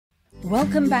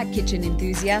Welcome back, kitchen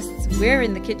enthusiasts. We're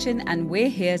in the kitchen and we're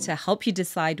here to help you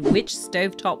decide which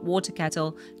stovetop water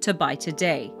kettle to buy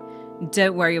today.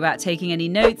 Don't worry about taking any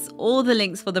notes. All the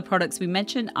links for the products we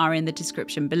mentioned are in the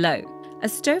description below. A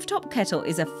stovetop kettle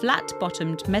is a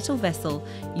flat-bottomed metal vessel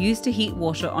used to heat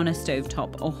water on a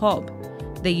stovetop or hob.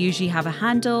 They usually have a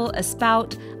handle, a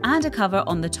spout, and a cover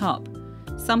on the top.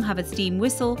 Some have a steam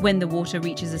whistle when the water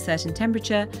reaches a certain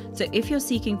temperature, so if you're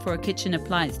seeking for a kitchen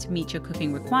appliance to meet your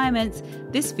cooking requirements,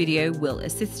 this video will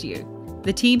assist you.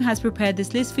 The team has prepared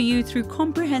this list for you through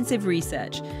comprehensive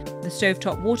research. The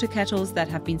stovetop water kettles that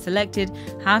have been selected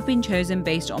have been chosen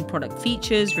based on product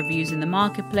features, reviews in the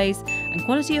marketplace, and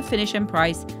quality of finish and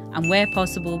price, and where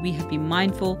possible, we have been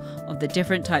mindful of the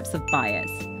different types of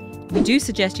buyers. We do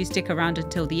suggest you stick around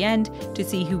until the end to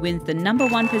see who wins the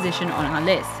 #1 position on our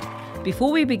list.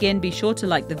 Before we begin, be sure to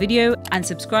like the video and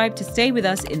subscribe to stay with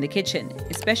us in the kitchen,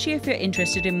 especially if you're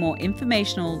interested in more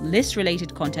informational,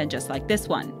 list-related content just like this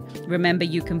one. Remember,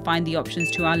 you can find the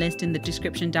options to our list in the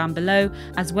description down below,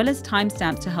 as well as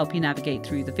timestamps to help you navigate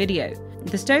through the video.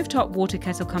 The stovetop water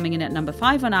kettle coming in at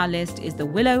 #5 on our list is the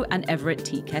Willow and Everett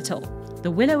Teakettl.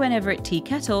 The Willow and Everett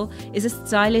Teakettl is a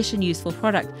stylish and useful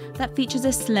product that features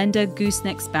a slender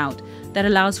gooseneck spout that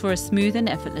allows for a smooth and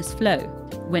effortless flow.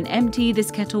 When empty,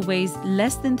 this kettle weighs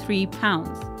less than 3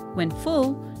 pounds. When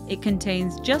full, it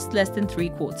contains just less than 3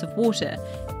 quarts of water,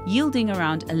 yielding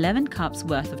around 11 cups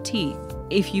worth of tea.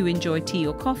 If you enjoy tea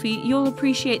or coffee, you'll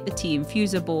appreciate the tea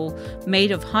infuser ball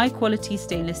made of high-quality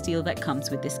stainless steel that comes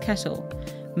with this kettle.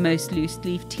 Most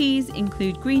loose-leaf teas,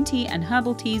 include green tea and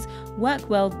herbal teas, work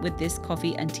well with this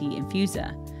coffee and tea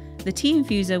infuser. The tea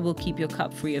infuser will keep your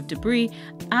cup free of debris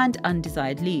and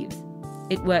undesired leaves.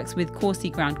 It works with coarsely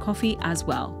ground coffee as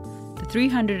well. The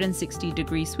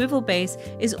 360-degree swivel base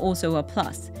is also a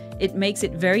plus. It makes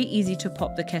it very easy to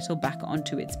pop the kettle back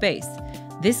onto its base.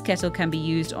 This kettle can be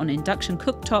used on induction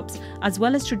cooktops as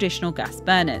well as traditional gas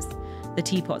burners. The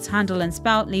teapot's handle and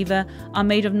spout lever are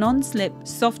made of non-slip,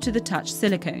 soft-to-the-touch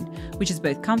silicone, which is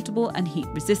both comfortable and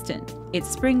heat-resistant. Its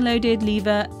spring-loaded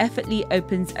lever effortlessly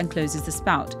opens and closes the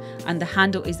spout, and the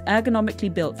handle is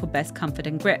ergonomically built for best comfort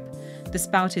and grip. The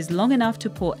spout is long enough to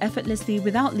pour effortlessly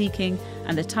without leaking,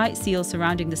 and the tight seal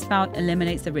surrounding the spout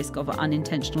eliminates the risk of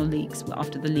unintentional leaks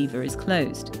after the lever is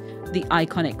closed. The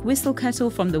iconic whistle kettle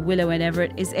from the Willow and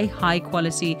Everett is a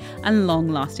high-quality and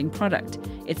long-lasting product.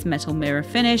 Its metal mirror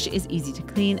finish is easy to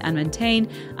clean and maintain,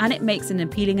 and it makes an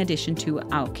appealing addition to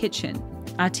our kitchen.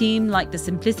 Our team liked the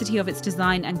simplicity of its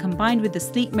design, and combined with the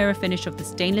sleek mirror finish of the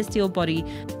stainless steel body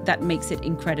that makes it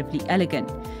incredibly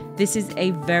elegant. This is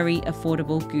a very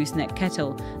affordable gooseneck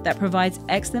kettle that provides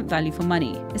excellent value for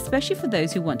money, especially for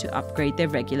those who want to upgrade their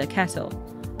regular kettle.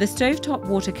 The stovetop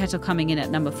water kettle coming in at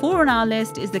 #4 on our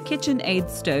list is the KitchenAid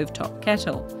Stovetop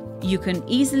Kettle. You can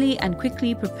easily and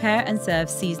quickly prepare and serve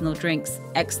seasonal drinks,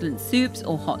 excellent soups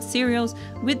or hot cereals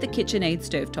with the KitchenAid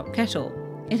Stovetop Kettle.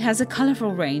 It has a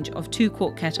colourful range of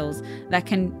 2-quart kettles that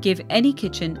can give any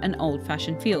kitchen an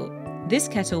old-fashioned feel. This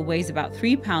kettle weighs about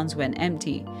 3 pounds when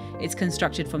empty. It's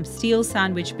constructed from steel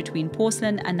sandwiched between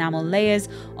porcelain enamel layers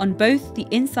on both the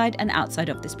inside and outside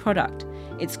of this product.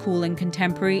 Its cool and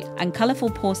contemporary and colourful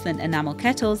porcelain enamel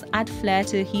kettles add flair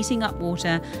to heating up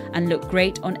water and look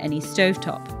great on any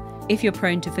stovetop. If you're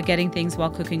prone to forgetting things while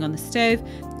cooking on the stove,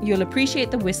 you'll appreciate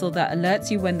the whistle that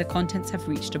alerts you when the contents have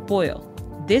reached a boil.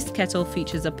 This kettle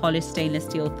features a polished stainless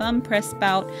steel thumb press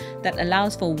spout that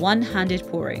allows for one-handed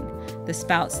pouring. The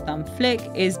spout's thumb flick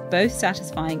is both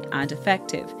satisfying and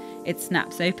effective. It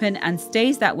snaps open and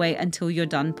stays that way until you're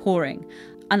done pouring,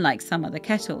 unlike some other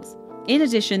kettles. In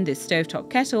addition, this stovetop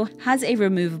kettle has a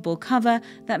removable cover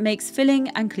that makes filling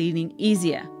and cleaning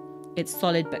easier. Its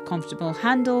solid but comfortable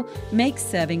handle makes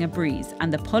serving a breeze,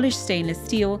 and the polished stainless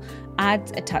steel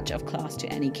adds a touch of class to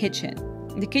any kitchen.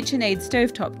 The KitchenAid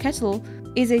Stovetop Kettle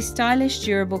is a stylish,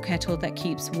 durable kettle that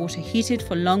keeps water heated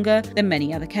for longer than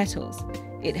many other kettles.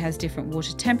 It has different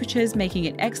water temperatures, making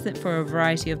it excellent for a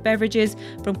variety of beverages,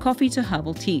 from coffee to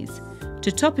herbal teas.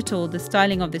 To top it all, the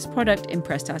styling of this product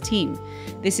impressed our team.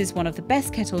 This is one of the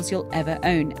best kettles you'll ever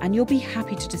own, and you'll be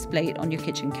happy to display it on your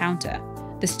kitchen counter.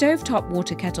 The stovetop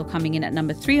water kettle coming in at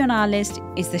 #3 on our list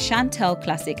is the Chantal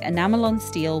Classic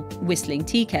Enamel-on-Steel Whistling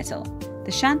Tea Kettle.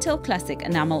 The Chantal Classic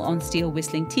Enamel-on-Steel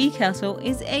Whistling Tea Kettle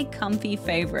is a comfy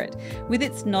favourite, with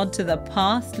its nod to the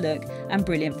past look and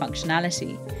brilliant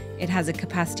functionality. It has a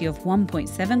capacity of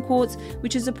 1.7 quarts,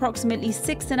 which is approximately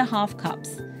 6.5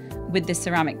 cups. With this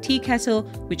ceramic tea kettle,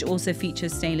 which also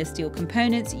features stainless steel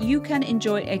components, you can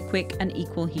enjoy a quick and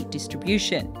equal heat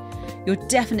distribution. You'll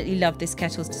definitely love this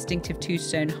kettle's distinctive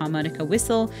 2-tone harmonica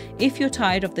whistle if you're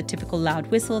tired of the typical loud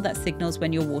whistle that signals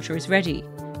when your water is ready.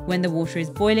 When the water is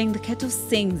boiling, the kettle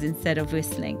sings instead of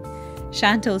whistling.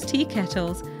 Chantal's tea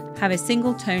kettles have a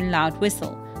single tone loud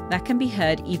whistle that can be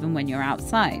heard even when you're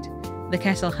outside. The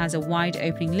kettle has a wide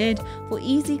opening lid for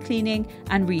easy cleaning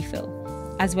and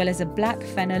refill, as well as a black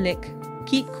phenolic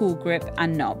keep cool grip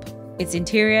and knob. Its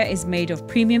interior is made of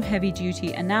premium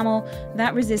heavy-duty enamel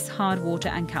that resists hard water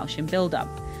and calcium buildup.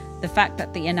 The fact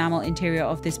that the enamel interior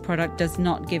of this product does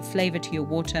not give flavor to your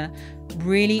water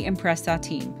really impressed our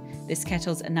team. This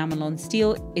kettle's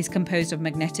Enamel-on-Steel is composed of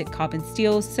magnetic carbon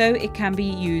steel, so it can be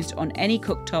used on any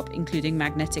cooktop, including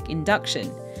magnetic induction.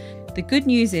 The good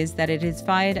news is that it is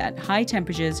fired at high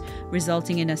temperatures,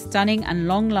 resulting in a stunning and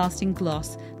long-lasting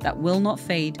gloss that will not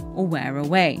fade or wear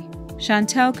away.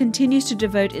 Chantal continues to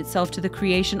devote itself to the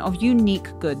creation of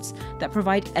unique goods that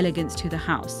provide elegance to the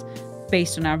house.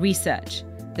 Based on our research,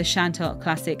 the Chantal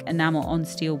Classic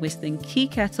Enamel-on-Steel Whistling Tea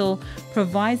Kettle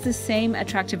provides the same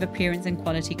attractive appearance and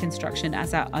quality construction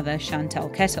as our other Chantal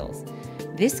kettles.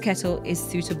 This kettle is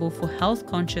suitable for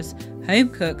health-conscious home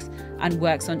cooks and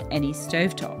works on any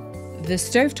stovetop. The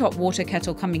Stovetop Water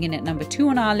Kettle coming in at number 2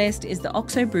 on our list is the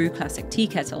OXO Brew Classic Tea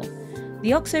Kettle.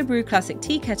 The OXO Brew Classic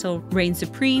Tea Kettle reigns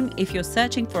supreme if you're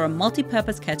searching for a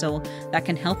multi-purpose kettle that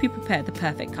can help you prepare the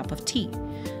perfect cup of tea.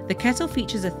 The kettle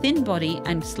features a thin body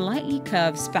and slightly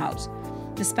curved spout.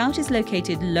 The spout is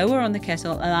located lower on the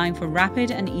kettle, allowing for rapid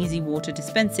and easy water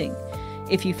dispensing.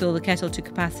 If you fill the kettle to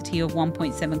capacity of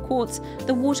 1.7 quarts,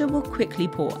 the water will quickly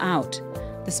pour out.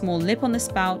 The small lip on the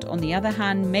spout, on the other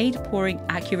hand, made pouring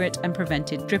accurate and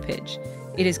prevented drippage.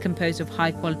 It is composed of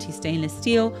high-quality stainless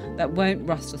steel that won't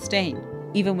rust or stain.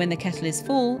 Even when the kettle is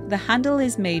full, the handle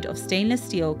is made of stainless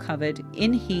steel covered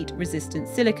in heat-resistant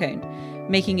silicone,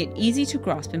 making it easy to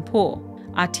grasp and pour.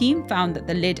 Our team found that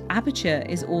the lid aperture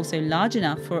is also large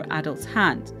enough for an adult's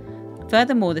hand.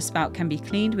 Furthermore, the spout can be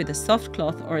cleaned with a soft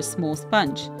cloth or a small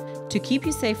sponge. To keep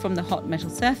you safe from the hot metal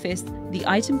surface, the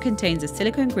item contains a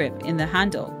silicone grip in the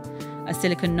handle, a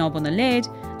silicone knob on the lid,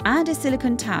 and a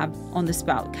silicone tab on the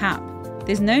spout cap.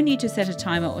 There's no need to set a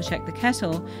timer or check the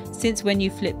kettle, since when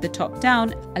you flip the top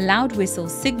down, a loud whistle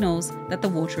signals that the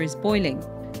water is boiling.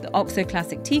 The OXO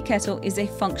Classic Tea Kettle is a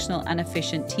functional and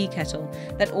efficient tea kettle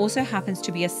that also happens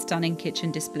to be a stunning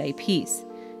kitchen display piece.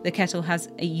 The kettle has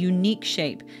a unique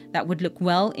shape that would look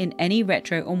well in any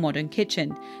retro or modern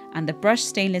kitchen, and the brushed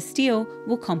stainless steel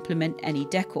will complement any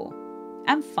decor.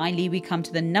 And finally, we come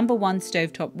to the number 1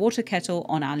 stovetop water kettle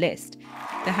on our list,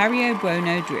 the Hario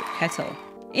Buono Drip Kettle.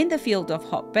 In the field of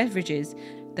hot beverages,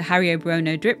 the Hario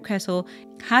Buono Drip Kettle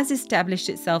has established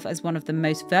itself as one of the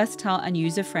most versatile and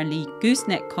user-friendly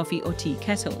gooseneck coffee or tea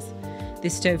kettles.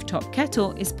 This stovetop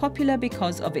kettle is popular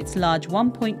because of its large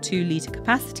 1.2 litre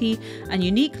capacity and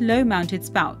unique low-mounted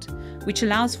spout, which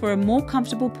allows for a more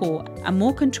comfortable pour and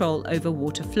more control over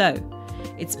water flow.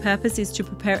 Its purpose is to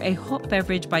prepare a hot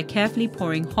beverage by carefully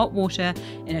pouring hot water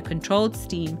in a controlled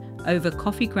steam over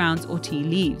coffee grounds or tea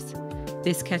leaves.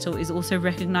 This kettle is also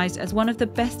recognized as one of the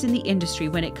best in the industry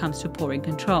when it comes to pouring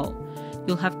control.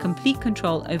 You'll have complete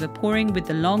control over pouring with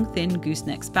the long, thin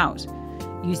gooseneck spout.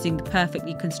 Using the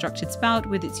perfectly constructed spout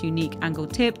with its unique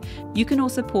angled tip, you can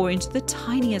also pour into the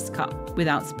tiniest cup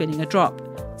without spilling a drop.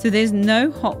 So there's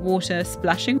no hot water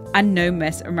splashing and no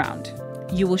mess around.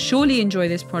 You will surely enjoy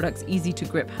this product's easy to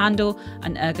grip handle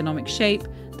and ergonomic shape.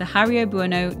 The Hario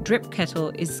Buono Drip Kettle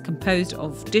is composed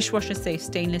of dishwasher safe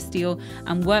stainless steel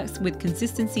and works with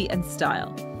consistency and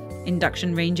style.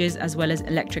 Induction ranges as well as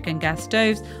electric and gas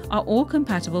stoves are all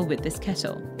compatible with this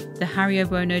kettle. The Hario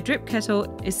Buono Drip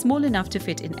Kettle is small enough to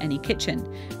fit in any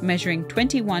kitchen, measuring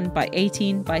 21 by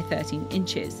 18 by 13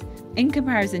 inches. In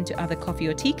comparison to other coffee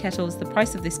or tea kettles, the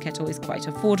price of this kettle is quite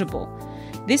affordable.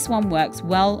 This one works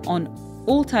well on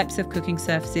all types of cooking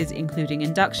surfaces, including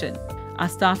induction. Our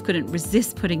staff couldn't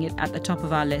resist putting it at the top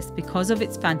of our list because of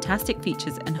its fantastic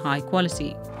features and high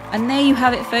quality. And there you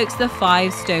have it, folks, the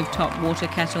 5 stovetop water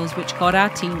kettles which got our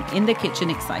team in the kitchen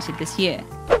excited this year.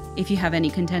 If you have any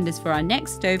contenders for our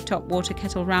next stovetop water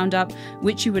kettle roundup,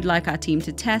 which you would like our team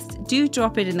to test, do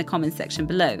drop it in the comments section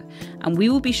below, and we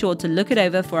will be sure to look it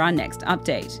over for our next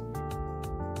update.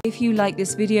 If you like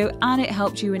this video and it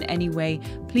helped you in any way,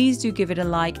 please do give it a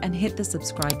like and hit the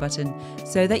subscribe button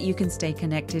so that you can stay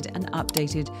connected and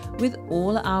updated with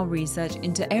all our research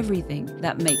into everything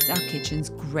that makes our kitchens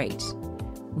great.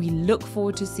 We look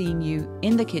forward to seeing you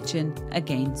in the kitchen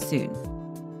again soon.